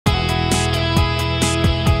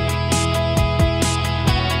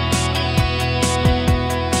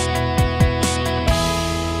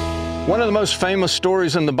One of the most famous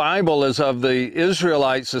stories in the Bible is of the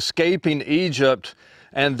Israelites escaping Egypt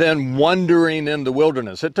and then wandering in the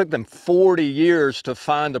wilderness. It took them 40 years to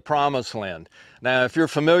find the promised land. Now, if you're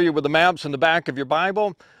familiar with the maps in the back of your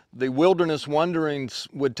Bible, the wilderness wanderings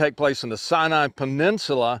would take place in the Sinai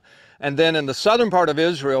Peninsula and then in the southern part of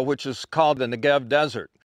Israel, which is called the Negev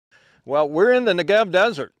Desert. Well, we're in the Negev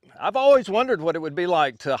Desert. I've always wondered what it would be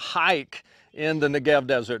like to hike in the Negev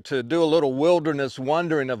Desert, to do a little wilderness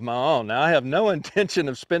wandering of my own. Now, I have no intention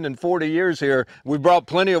of spending 40 years here. We brought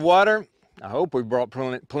plenty of water. I hope we brought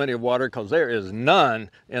plenty of water, because there is none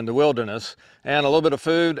in the wilderness, and a little bit of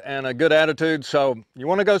food and a good attitude. So you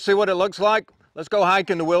want to go see what it looks like? Let's go hike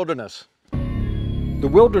in the wilderness. The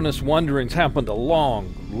wilderness wanderings happened a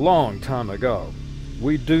long time ago.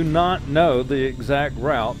 We do not know the exact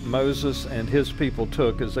route Moses and his people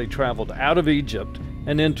took as they traveled out of Egypt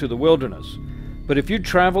and into the wilderness. But if you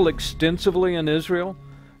travel extensively in Israel,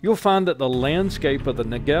 you'll find that the landscape of the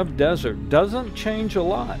Negev Desert doesn't change a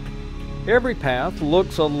lot. Every path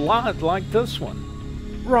looks a lot like this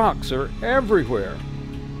one. Rocks are everywhere.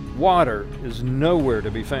 Water is nowhere to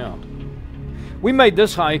be found. We made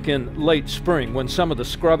this hike in late spring when some of the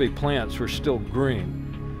scrubby plants were still green.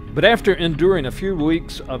 But after enduring a few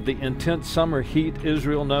weeks of the intense summer heat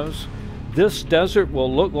Israel knows, this desert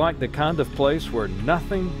will look like the kind of place where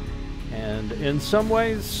nothing, and in some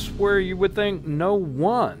ways where you would think no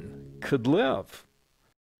one, could live.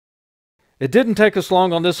 It didn't take us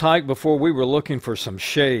long on this hike before we were looking for some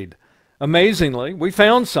shade. Amazingly, we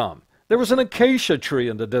found some. There was an acacia tree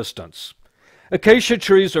in the distance. Acacia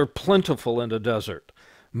trees are plentiful in the desert.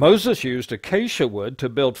 Moses used acacia wood to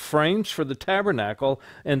build frames for the tabernacle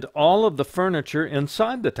and all of the furniture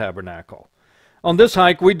inside the tabernacle. On this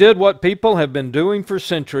hike, we did what people have been doing for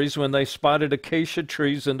centuries when they spotted acacia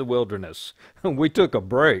trees in the wilderness. We took a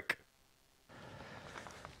break.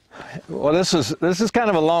 Well, this is kind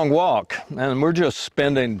of a long walk, and we're just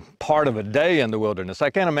spending part of a day in the wilderness. I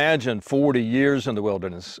can't imagine 40 years in the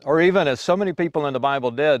wilderness, or even, as so many people in the Bible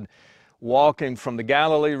did, walking from the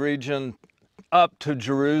Galilee region up to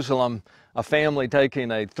Jerusalem, a family taking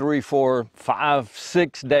a 3, 4, 5,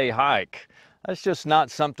 6 day hike. That's just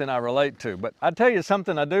not something I relate to. But I tell you,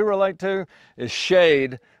 something I do relate to is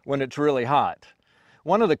shade when it's really hot.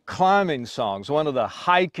 One of the climbing songs, one of the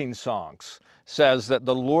hiking songs, says that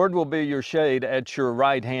the Lord will be your shade at your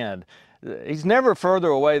right hand. He's never further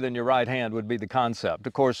away than your right hand would be the concept.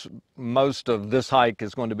 Of course, most of this hike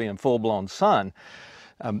is going to be in full-blown sun.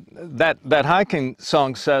 That hiking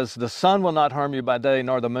song says, the sun will not harm you by day,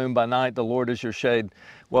 nor the moon by night. The Lord is your shade.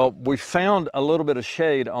 Well, we found a little bit of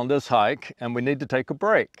shade on this hike, and we need to take a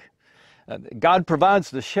break. God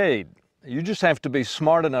provides the shade. You just have to be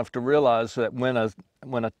smart enough to realize that when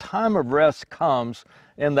a time of rest comes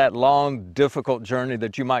in that long, difficult journey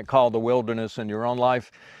that you might call the wilderness in your own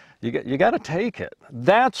life, you got to take it.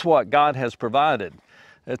 That's what God has provided.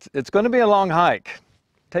 It's going to be a long hike.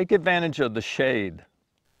 Take advantage of the shade.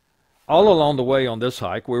 All along the way on this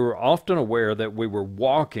hike, we were often aware that we were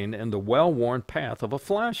walking in the well-worn path of a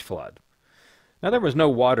flash flood. Now, there was no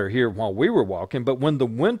water here while we were walking, but when the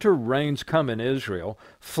winter rains come in Israel,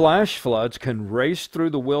 flash floods can race through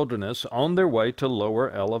the wilderness on their way to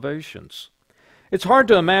lower elevations. It's hard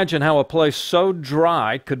to imagine how a place so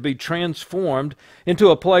dry could be transformed into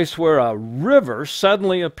a place where a river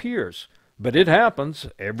suddenly appears, but it happens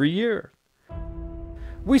every year.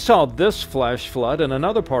 We saw this flash flood in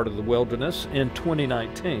another part of the wilderness in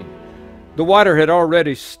 2019. The water had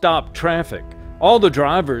already stopped traffic. All the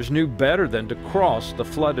drivers knew better than to cross the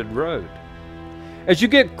flooded road. As you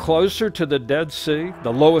get closer to the Dead Sea,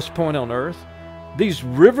 the lowest point on earth, these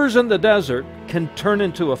rivers in the desert can turn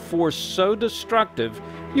into a force so destructive,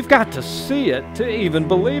 you've got to see it to even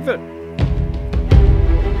believe it.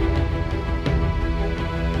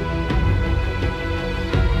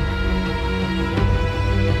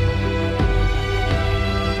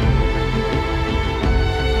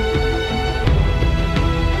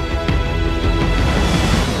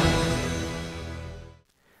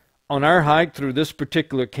 On our hike through this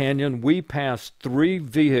particular canyon, we passed 3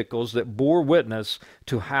 vehicles that bore witness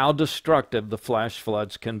to how destructive the flash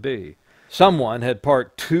floods can be. Someone had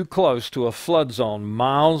parked too close to a flood zone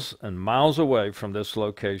miles and miles away from this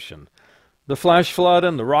location. The flash flood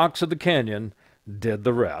and the rocks of the canyon did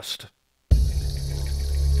the rest.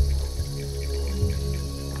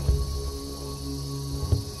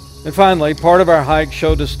 And finally, part of our hike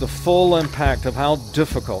showed us the full impact of how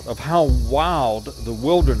difficult, of how wild the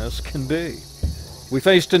wilderness can be. We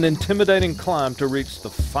faced an intimidating climb to reach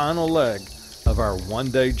the final leg of our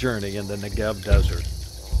one-day journey in the Negev Desert.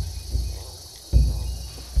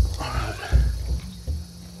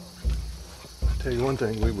 Tell you one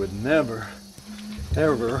thing, we would never,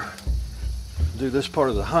 ever do this part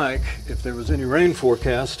of the hike if there was any rain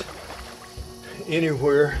forecast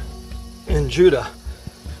anywhere in Judah,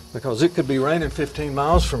 because it could be raining 15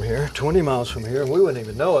 miles from here, 20 miles from here, and we wouldn't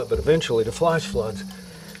even know it, but eventually the flash floods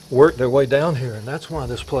worked their way down here, and that's why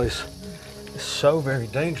this place is so very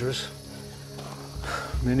dangerous.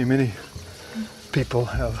 Many people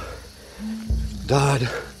have died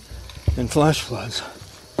in flash floods.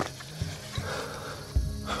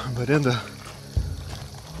 But in the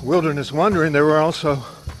wilderness wandering, there were also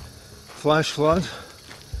flash floods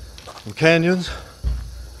and canyons,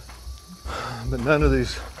 but none of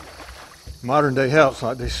these modern day helps,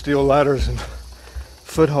 like these steel ladders and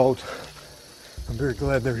footholds. I'm very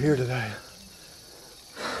glad they're here today.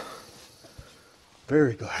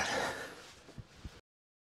 Very glad.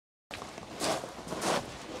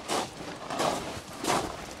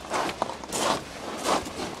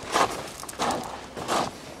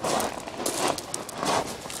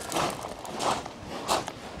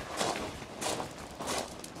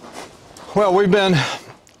 Well, we've been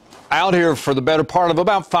out here for the better part of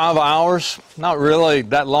about 5 hours. Not really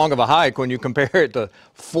that long of a hike when you compare it to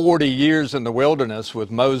 40 years in the wilderness with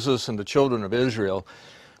Moses and the children of Israel.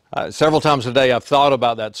 Several times a day I've thought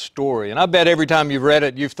about that story, and I bet every time you've read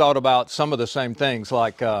it you've thought about some of the same things,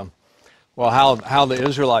 like how the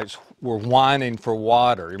Israelites were whining for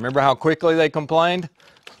water. Remember how quickly they complained?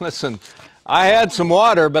 Listen, I had some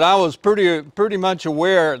water, but I was pretty much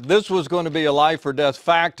aware this was going to be a life or death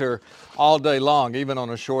factor all day long, even on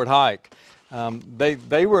a short hike.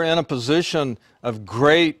 They were in a position of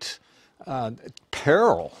great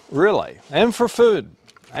peril, really, and for food,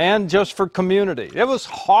 and just for community. It was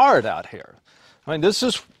hard out here. I mean, this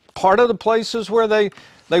is part of the places where they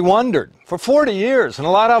wandered for 40 years, and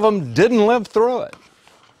a lot of them didn't live through it.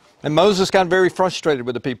 And Moses got very frustrated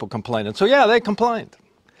with the people complaining. So yeah, they complained.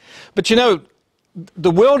 But you know,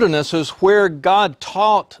 the wilderness is where God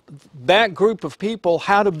taught that group of people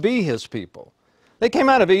how to be His people. They came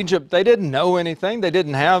out of Egypt, they didn't know anything, they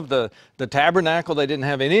didn't have the tabernacle, they didn't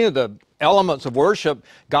have any of the elements of worship.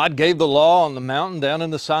 God gave the law on the mountain down in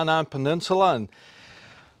the Sinai Peninsula,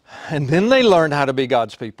 and then they learned how to be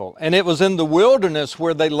God's people. And it was in the wilderness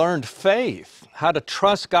where they learned faith, how to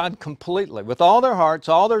trust God completely, with all their hearts,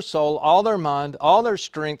 all their soul, all their mind, all their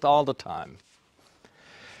strength, all the time.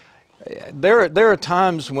 There are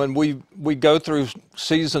times when we go through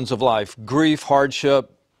seasons of life, grief,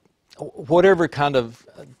 hardship, whatever kind of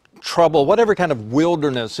trouble, whatever kind of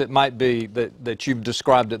wilderness it might be that you've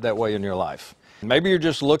described it that way in your life. Maybe you're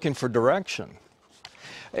just looking for direction.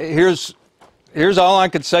 Here's all I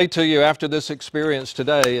could say to you after this experience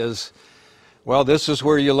today is, well, this is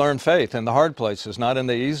where you learn faith, in the hard places, not in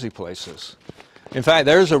the easy places. In fact,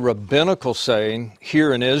 there's a rabbinical saying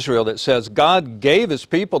here in Israel that says God gave His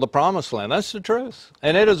people the promised land. That's the truth.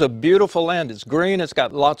 And it is a beautiful land. It's green, it's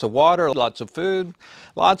got lots of water, lots of food,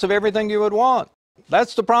 lots of everything you would want.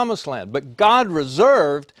 That's the promised land. But God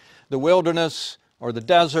reserved the wilderness or the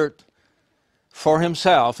desert for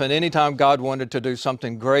Himself, and anytime God wanted to do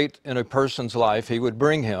something great in a person's life, He would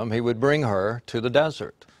bring him, He would bring her to the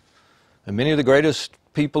desert. And many of the greatest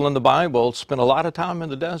people in the Bible spent a lot of time in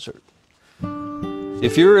the desert.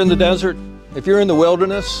 If you're in the desert, if you're in the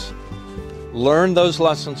wilderness, learn those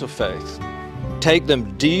lessons of faith. Take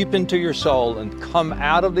them deep into your soul and come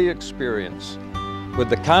out of the experience with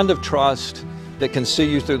the kind of trust that can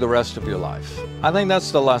see you through the rest of your life. I think that's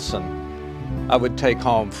the lesson I would take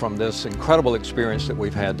home from this incredible experience that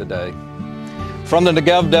we've had today. From the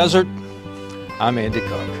Negev Desert, I'm Andy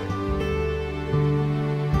Cook.